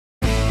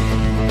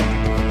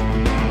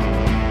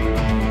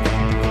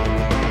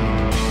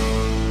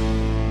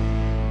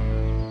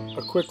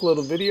quick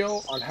little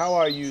video on how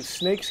I use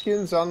snake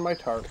skins on my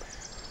tarp.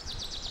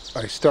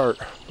 I start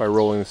by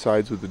rolling the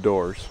sides with the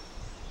doors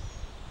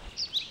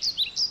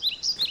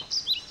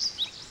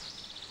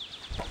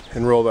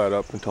and roll that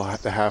up until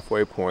the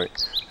halfway point,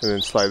 and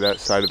then slide that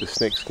side of the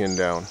snake skin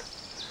down.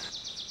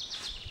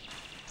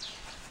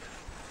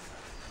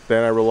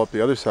 Then I roll up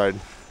the other side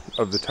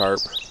of the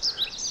tarp,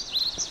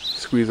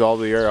 squeeze all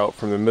the air out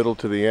from the middle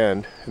to the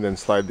end, and then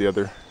slide the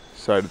other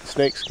side of the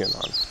snake skin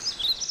on.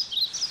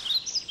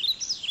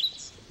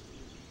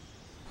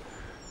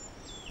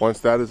 Once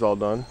that is all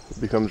done,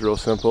 it becomes real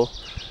simple.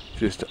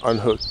 Just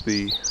unhook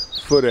the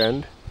foot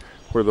end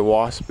where the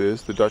wasp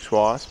is, the Dutch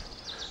wasp,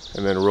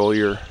 and then roll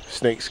your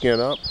snake skin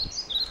up.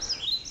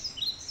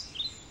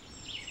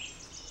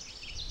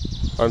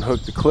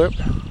 Unhook the clip.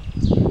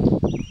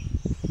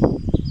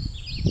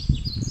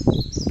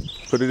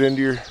 Put it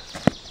into your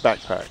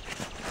backpack.